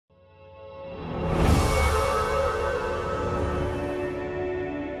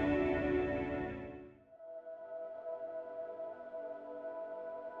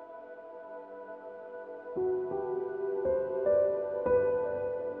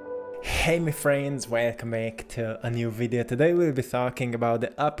Hey my friends, welcome back to a new video. Today we'll be talking about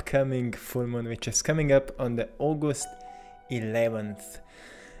the upcoming full moon, which is coming up on the August 11th.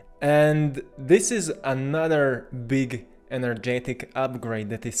 And this is another big energetic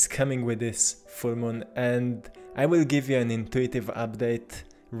upgrade that is coming with this full moon, and I will give you an intuitive update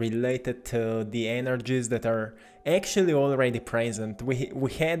related to the energies that are actually already present.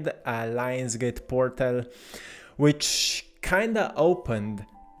 We had a Lionsgate portal which kinda opened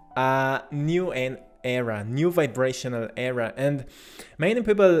a new era, new vibrational era, and many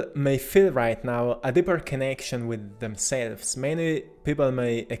people may feel right now a deeper connection with themselves. Many people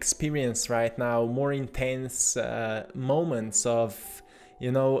may experience right now more intense moments of,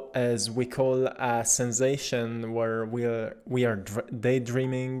 as we call a sensation where we are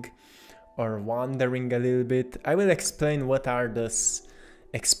daydreaming or wandering a little bit. I will explain what are those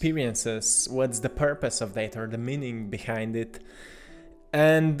experiences, what's the purpose of that or the meaning behind it,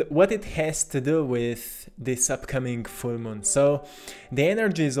 and what it has to do with this upcoming full moon. So the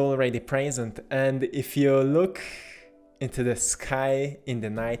energy is already present, and if you look into the sky in the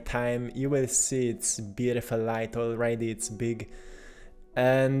nighttime, you will see its beautiful light already. It's big,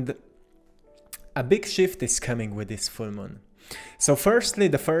 and a big shift is coming with this full moon. So firstly,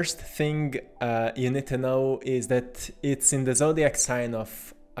 the first thing you need to know is that it's in the zodiac sign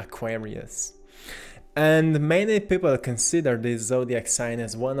of Aquarius. And many people consider this zodiac sign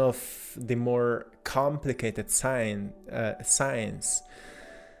as one of the more complicated signs.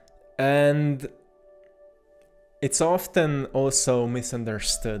 And it's often also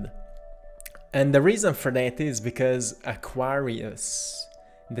misunderstood. And the reason for that is because Aquarius,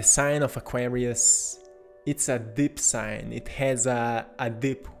 the sign of Aquarius, it's a deep sign. It has a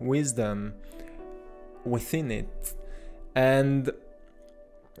deep wisdom within it. And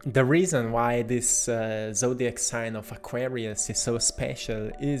the reason why this zodiac sign of Aquarius is so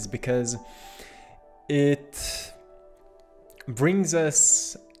special is because it brings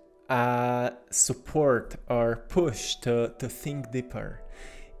us a support or push to think deeper.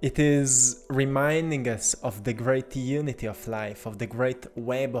 It is reminding us of the great unity of life, of the great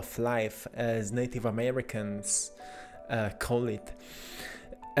web of life, as Native Americans call it.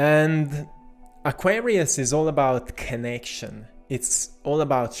 And Aquarius is all about connection. It's all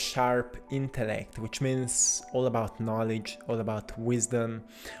about sharp intellect, which means all about knowledge, all about wisdom,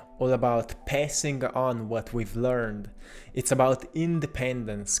 all about passing on what we've learned. It's about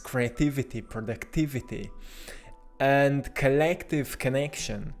independence, creativity, productivity, and collective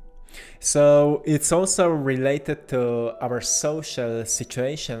connection. So it's also related to our social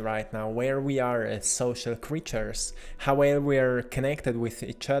situation right now, where we are as social creatures, how well we are connected with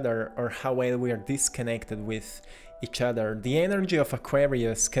each other or how well we are disconnected with each other. The energy of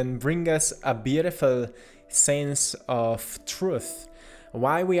Aquarius can bring us a beautiful sense of truth,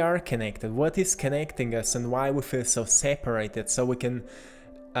 why we are connected, what is connecting us, and why we feel so separated, so we can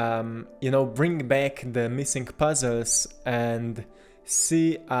bring back the missing puzzles and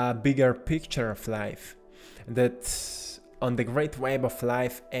see a bigger picture of life, that on the great web of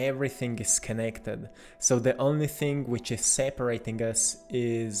life everything is connected. So the only thing which is separating us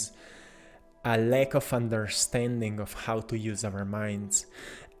is a lack of understanding of how to use our minds.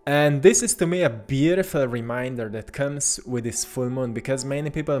 And this is to me a beautiful reminder that comes with this full moon, because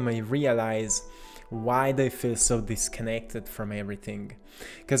many people may realize why they feel so disconnected from everything.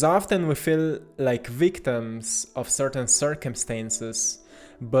 Because often we feel like victims of certain circumstances,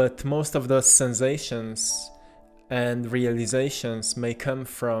 but most of those sensations and realizations may come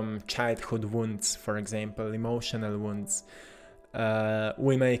from childhood wounds, for example, emotional wounds.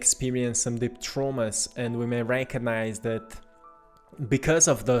 We may experience some deep traumas, and we may recognize that because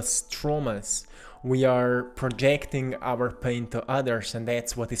of those traumas, we are projecting our pain to others, and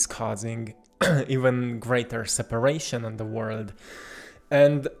that's what is causing even greater separation in the world.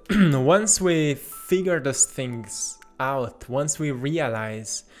 And once we figure those things out, once we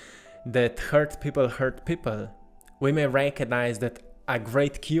realize that hurt people, we may recognize that a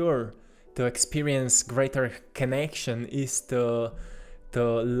great cure to experience greater connection is to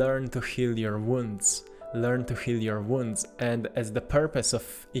learn to heal your wounds. Learn to heal your wounds, and as the purpose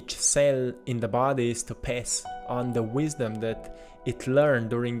of each cell in the body is to pass on the wisdom that it learned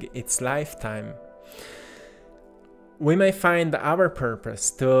during its lifetime, we may find our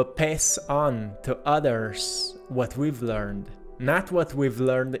purpose to pass on to others what we've learned, not what we've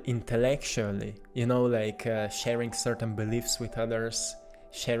learned intellectually, like sharing certain beliefs with others,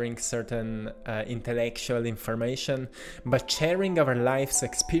 sharing certain intellectual information, but sharing our life's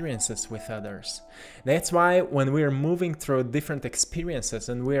experiences with others. That's why when we're moving through different experiences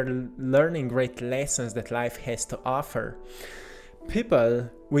and we're learning great lessons that life has to offer, people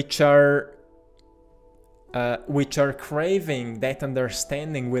which are craving that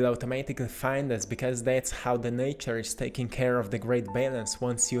understanding will automatically find us, because that's how the nature is taking care of the great balance.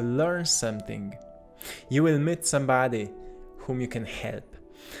 Once you learn something, you will meet somebody whom you can help.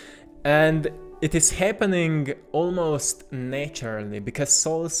 And it is happening almost naturally, because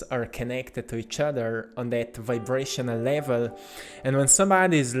souls are connected to each other on that vibrational level. And when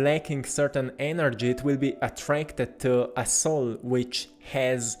somebody is lacking certain energy, it will be attracted to a soul which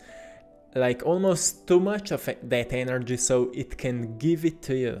has like almost too much of that energy, so it can give it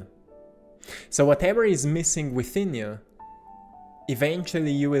to you. So whatever is missing within you,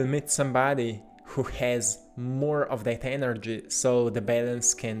 eventually you will meet somebody who has more of that energy, so the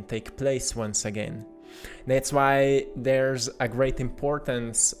balance can take place once again. That's why there's a great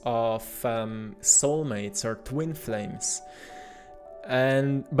importance of soulmates or twin flames.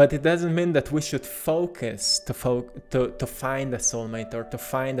 But it doesn't mean that we should focus to find a soulmate or to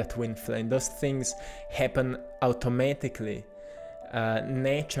find a twin flame. Those things happen automatically,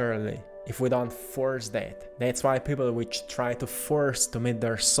 naturally, if we don't force that. That's why people which try to force to meet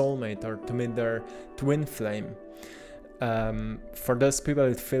their soulmate or to meet their twin flame, for those people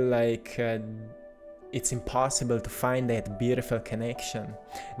it feels like it's impossible to find that beautiful connection.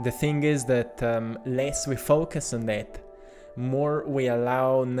 The thing is that less we focus on that, more we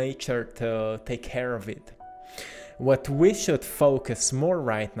allow nature to take care of it. What we should focus more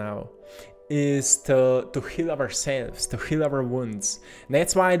right now is to heal ourselves, to heal our wounds.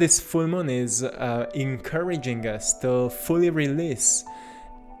 That's why this full moon is encouraging us to fully release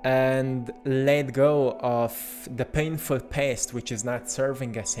and let go of the painful past which is not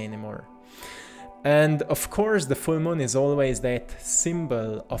serving us anymore. And of course the full moon is always that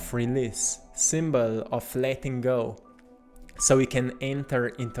symbol of release, symbol of letting go, so we can enter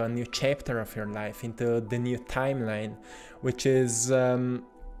into a new chapter of your life, into the new timeline, which is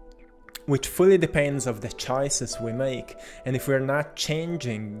which fully depends of the choices we make. And if we're not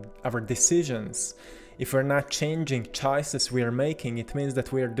changing our decisions, if we're not changing choices we are making, it means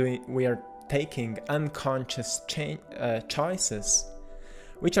that we are taking unconscious choices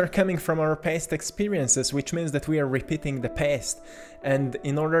which are coming from our past experiences, which means that we are repeating the past. And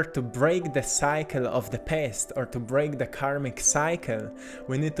in order to break the cycle of the past, or to break the karmic cycle,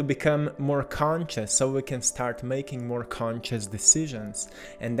 we need to become more conscious, so we can start making more conscious decisions.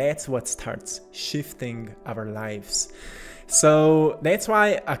 And that's what starts shifting our lives. So that's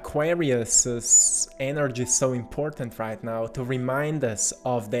why Aquarius's energy is so important right now, to remind us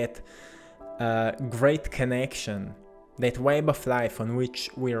of that great connection, that web of life on which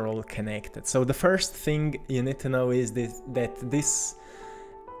we are all connected. So the first thing you need to know is that this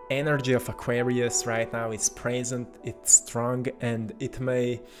energy of Aquarius right now is present, it's strong, and it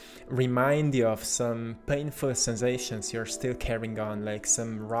may remind you of some painful sensations you're still carrying on, like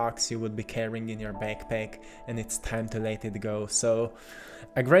some rocks you would be carrying in your backpack, and it's time to let it go. So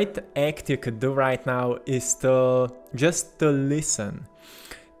a great act you could do right now is just to listen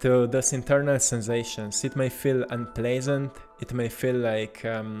to those internal sensations. It may feel unpleasant, it may feel like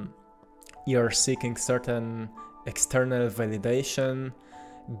you're seeking certain external validation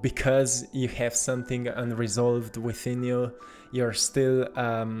because you have something unresolved within you. You're still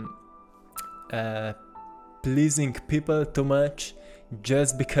pleasing people too much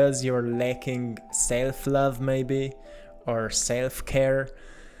just because you're lacking self-love maybe, or self-care,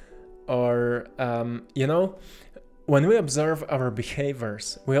 or you know, when we observe our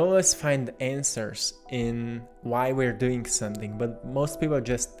behaviors, we always find answers in why we're doing something, but most people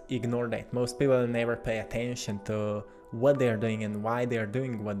just ignore that. Most people never pay attention to what they are doing and why they are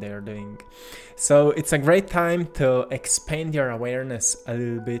doing what they are doing. So it's a great time to expand your awareness a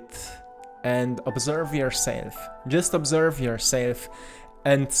little bit and observe yourself. Just observe yourself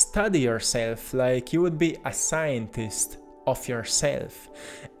and study yourself like you would be a scientist of yourself,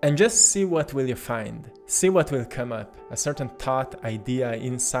 and just see what will you find, see what will come up, a certain thought, idea,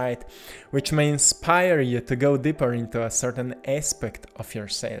 insight, which may inspire you to go deeper into a certain aspect of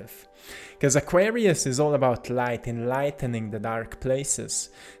yourself. Because Aquarius is all about light, enlightening the dark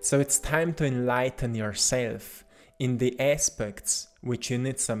places. So it's time to enlighten yourself in the aspects which you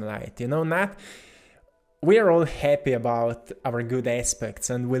need some light. You know, we are all happy about our good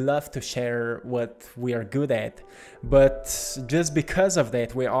aspects and we love to share what we are good at, but just because of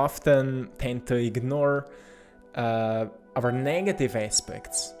that we often tend to ignore our negative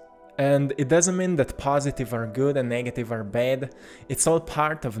aspects. And it doesn't mean that positive are good and negative are bad. It's all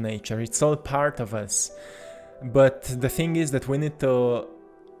part of nature, it's all part of us. But the thing is that we need to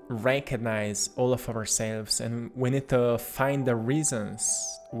recognize all of ourselves, and we need to find the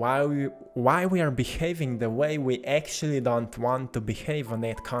reasons why we are behaving the way we actually don't want to behave on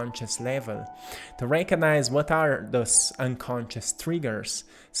that conscious level, to recognize what are those unconscious triggers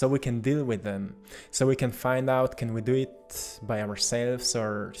so we can deal with them, so we can find out, can we do it by ourselves,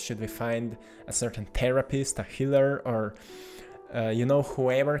 or should we find a certain therapist, a healer, or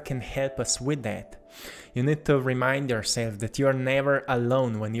whoever can help us with that. You need to remind yourself that you are never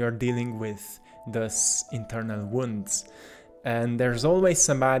alone when you're dealing with those internal wounds. And there's always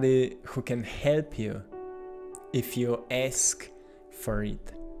somebody who can help you if you ask for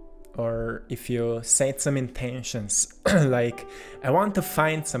it, or if you set some intentions like, I want to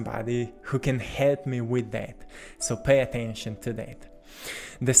find somebody who can help me with that. So pay attention to that.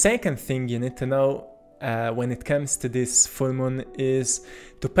 The second thing you need to know when it comes to this full moon is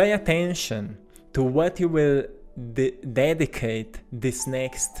to pay attention to what you will dedicate this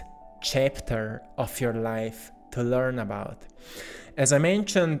next chapter of your life to learn about. As I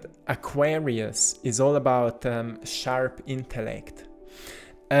mentioned, Aquarius is all about sharp intellect.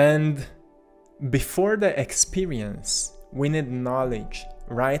 And before the experience, we need knowledge,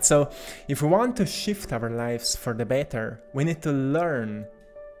 right? So if we want to shift our lives for the better, we need to learn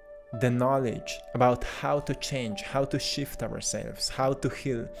the knowledge about how to change, how to shift ourselves, how to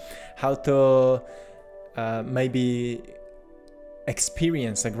heal, how to maybe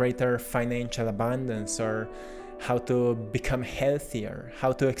experience a greater financial abundance, or how to become healthier,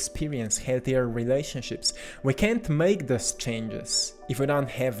 how to experience healthier relationships. We can't make those changes if we don't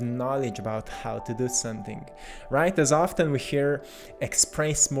have knowledge about how to do something, right? As often we hear,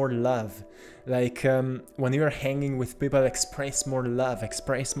 express more love. Like when you're hanging with people, express more love,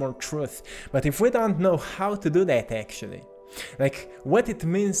 express more truth. But if we don't know how to do that actually, like what it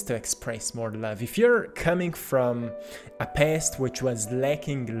means to express more love, if you're coming from a past which was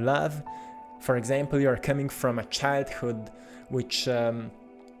lacking love, for example, you're coming from a childhood which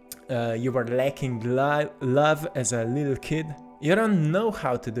you were lacking love as a little kid, you don't know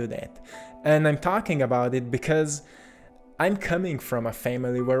how to do that. And I'm talking about it because I'm coming from a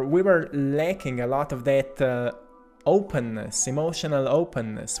family where we were lacking a lot of that openness, emotional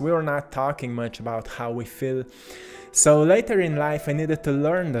openness. We were not talking much about how we feel. So later in life, I needed to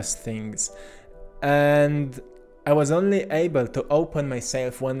learn those things. And I was only able to open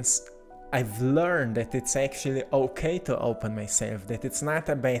myself once I've learned that it's actually okay to open myself, that it's not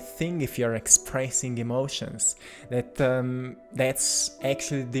a bad thing if you're expressing emotions, that that's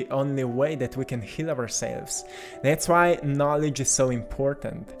actually the only way that we can heal ourselves. That's why knowledge is so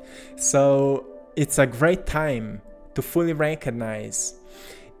important. So it's a great time to fully recognize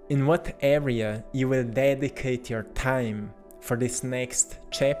in what area you will dedicate your time for this next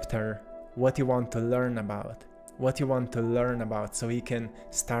chapter, what you want to learn about. What you want to learn about, so you can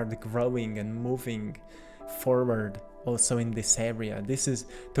start growing and moving forward also in this area. This is,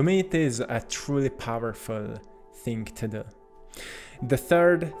 to me, it is a truly powerful thing to do. The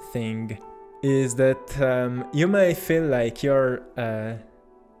third thing is that you may feel like you're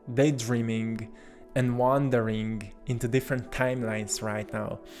daydreaming and wandering into different timelines right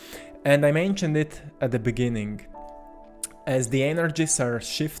now. And I mentioned it at the beginning. As the energies are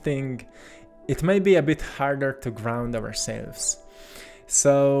shifting, it may be a bit harder to ground ourselves.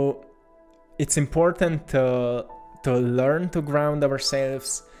 So it's important to learn to ground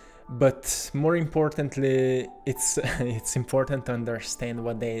ourselves, but more importantly, it's important to understand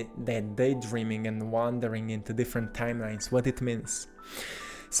what that daydreaming and wandering into different timelines, what it means.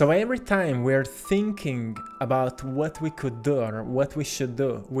 So every time we're thinking about what we could do or what we should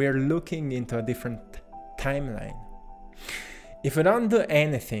do, we're looking into a different timeline. If we don't do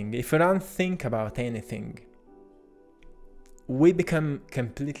anything, if we don't think about anything, we become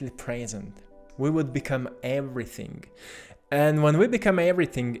completely present. We would become everything. And when we become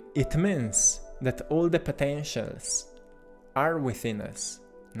everything, it means that all the potentials are within us,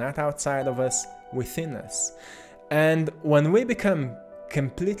 not outside of us, within us. And when we become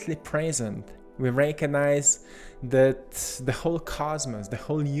completely present, we recognize that the whole cosmos, the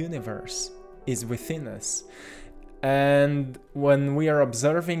whole universe is within us. And when we are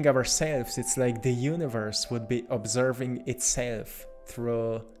observing ourselves, it's like the universe would be observing itself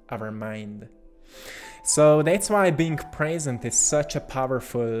through our mind. So that's why being present is such a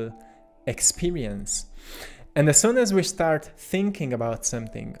powerful experience. And as soon as we start thinking about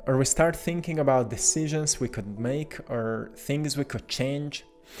something, or we start thinking about decisions we could make or things we could change,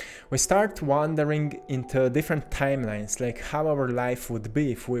 we start wandering into different timelines, like how our life would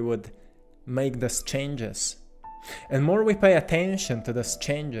be if we would make those changes. And more we pay attention to those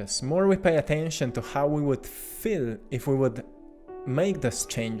changes, more we pay attention to how we would feel if we would make those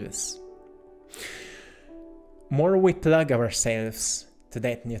changes. More we plug ourselves to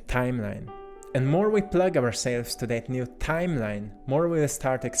that new timeline, and more we plug ourselves to that new timeline, more we'll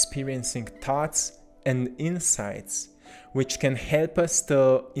start experiencing thoughts and insights which can help us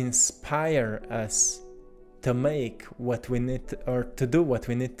to inspire us to make what we need to, or to do what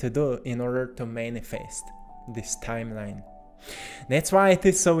we need to do in order to manifest this timeline. That's why it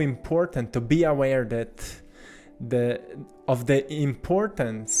is so important to be aware that of the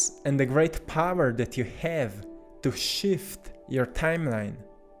importance and the great power that you have to shift your timeline.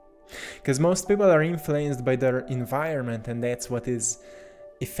 Because most people are influenced by their environment, and that's what is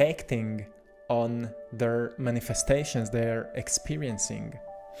affecting on their manifestations they're experiencing.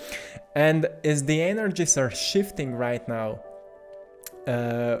 And as the energies are shifting right now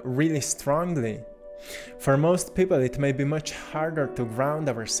really strongly, for most people it may be much harder to ground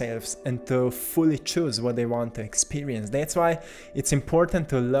ourselves and to fully choose what they want to experience. That's why it's important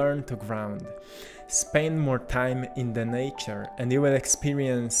to learn to ground. Spend more time in the nature and you will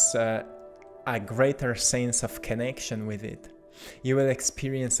experience a greater sense of connection with it. You will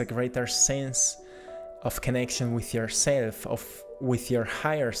experience a greater sense of connection with yourself, with your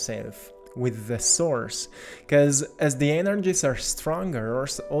higher self, with the source. Because as the energies are stronger,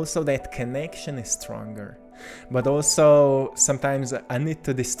 also that connection is stronger. But also sometimes a need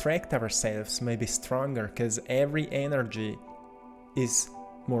to distract ourselves may be stronger, because every energy is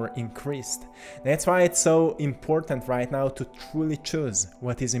more increased. That's why it's so important right now to truly choose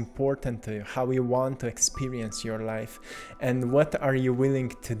what is important to you, how you want to experience your life, and what are you willing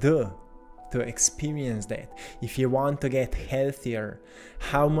to do to experience that. If you want to get healthier,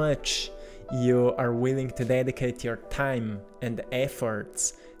 how much you are willing to dedicate your time and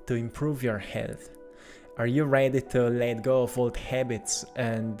efforts to improve your health. Are you ready to let go of old habits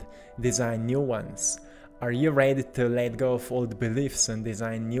and design new ones? Are you ready to let go of old beliefs and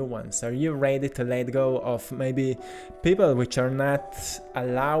design new ones? Are you ready to let go of maybe people which are not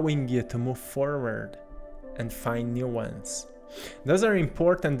allowing you to move forward and find new ones? Those are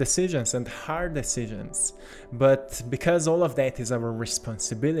important decisions and hard decisions, but because all of that is our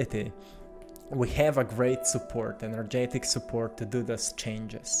responsibility, we have a great support, energetic support to do those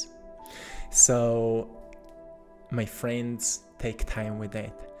changes. So, my friends, take time with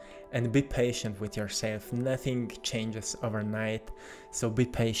that. And be patient with yourself. Nothing changes overnight, so be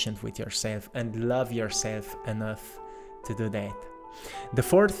patient with yourself and love yourself enough to do that. The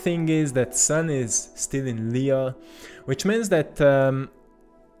fourth thing is that Sun is still in Leo, which means that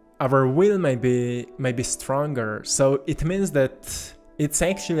our will may be stronger. So it means that it's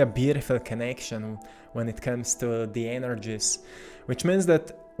actually a beautiful connection when it comes to the energies, which means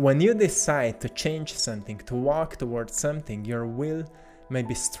that when you decide to change something, to walk towards something, your will may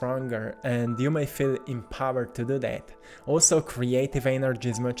be stronger and you may feel empowered to do that. Also, creative energy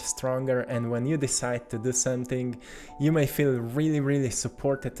is much stronger, and when you decide to do something, you may feel really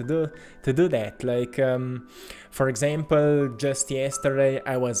supported to do that. Like for example, just yesterday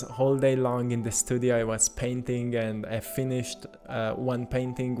I was whole day long in the studio. I was painting and I finished one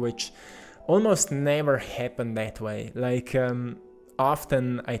painting, which almost never happened that way. Like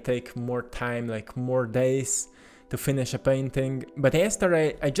often I take more time, like more days to finish a painting, but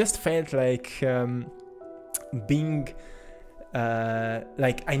yesterday I just felt like being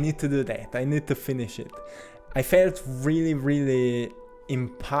like I need to do that, I need to finish it. I felt really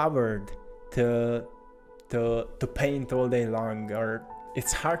empowered to paint all day long, or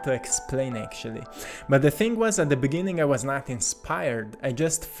it's hard to explain actually. But the thing was, at the beginning I was not inspired. I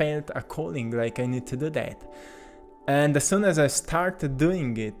just felt a calling, like I need to do that. And as soon as I started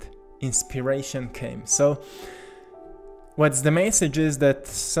doing it, inspiration came. So what's the message is that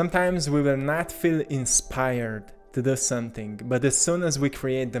sometimes we will not feel inspired to do something, but as soon as we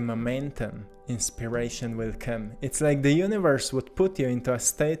create the momentum, inspiration will come. It's like the universe would put you into a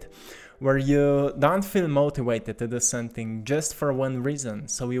state where you don't feel motivated to do something just for one reason.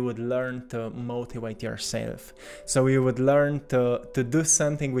 So you would learn to motivate yourself. So you would learn to do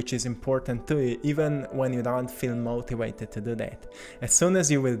something which is important to you, even when you don't feel motivated to do that. As soon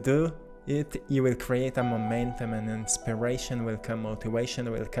as you will do it, you will create a momentum, and inspiration will come,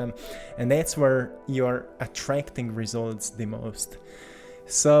 motivation will come, and that's where you are attracting results the most.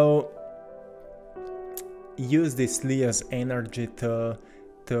 So use this Leo's energy to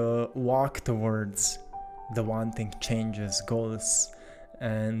walk towards the wanting changes, goals,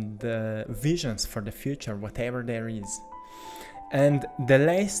 and visions for the future, whatever there is. And the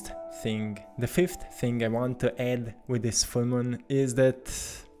last thing, the fifth thing I want to add with this full moon is that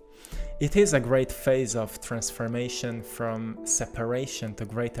it is a great phase of transformation from separation to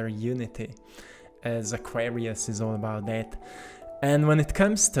greater unity, as Aquarius is all about that. And when it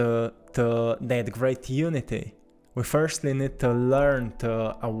comes to that great unity, we firstly need to learn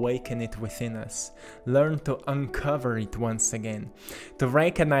to awaken it within us, learn to uncover it once again, to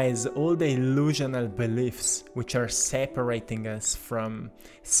recognize all the illusional beliefs which are separating us from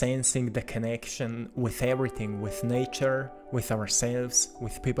sensing the connection with everything, with nature, with ourselves,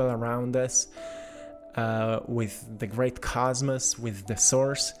 with people around us, with the great cosmos, with the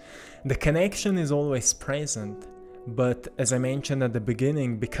source. The connection is always present, but as I mentioned at the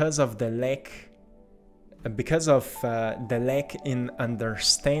beginning, because of the lack in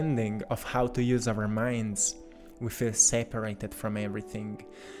understanding of how to use our minds, we feel separated from everything.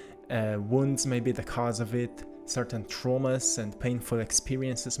 Wounds may be the cause of it, certain traumas and painful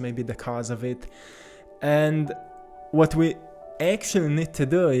experiences may be the cause of it. And what we actually need to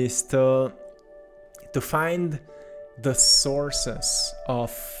do is to find the sources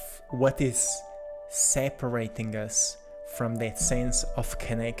of what is separating us from that sense of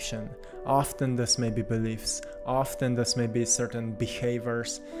connection. Often this may be beliefs, often this may be certain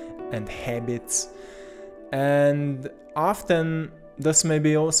behaviors and habits, and often this may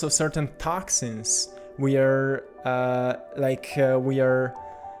be also certain toxins we are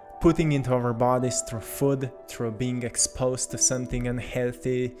putting into our bodies through food, through being exposed to something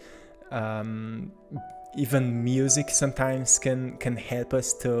unhealthy. Even music sometimes can help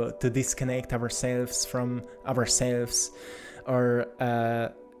us to disconnect ourselves from ourselves, or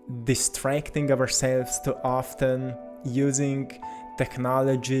distracting ourselves too often, using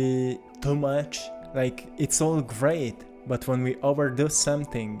technology too much. Like, it's all great, but when we overdo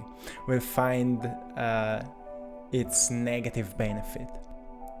something, we'll find its negative benefit.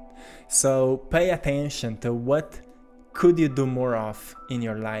 So pay attention to what could you do more of in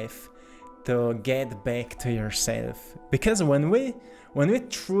your life to get back to yourself. Because when we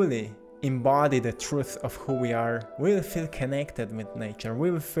truly embody the truth of who we are, we will feel connected with nature. We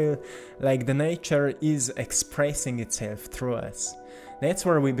will feel like the nature is expressing itself through us. That's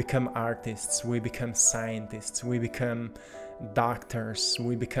where we become artists, we become scientists, we become doctors,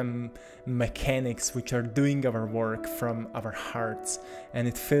 we become mechanics which are doing our work from our hearts. And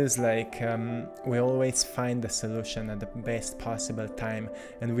it feels like we always find the solution at the best possible time,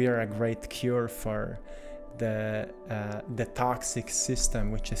 and we are a great cure for the toxic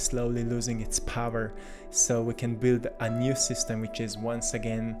system which is slowly losing its power, so we can build a new system which is once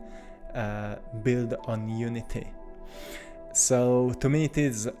again built on unity. So to me it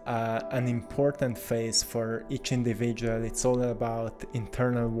is an important phase for each individual. It's all about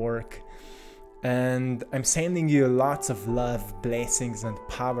internal work, and I'm sending you lots of love, blessings and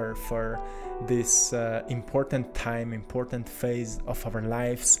power for this important time, important phase of our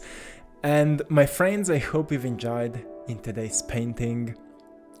lives. And my friends, I hope you've enjoyed in today's painting.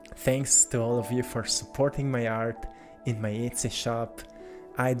 Thanks to all of you for supporting my art in my Etsy shop.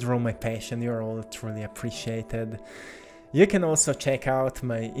 I Draw My Passion. You're all truly appreciated. You can also check out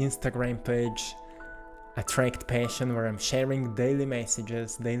my Instagram page, AttractPassion, where I'm sharing daily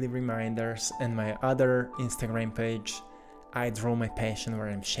messages, daily reminders, and my other Instagram page, I Draw My Passion, where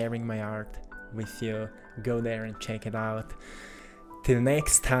I'm sharing my art with you. Go there and check it out. Till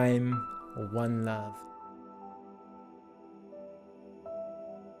next time, one love.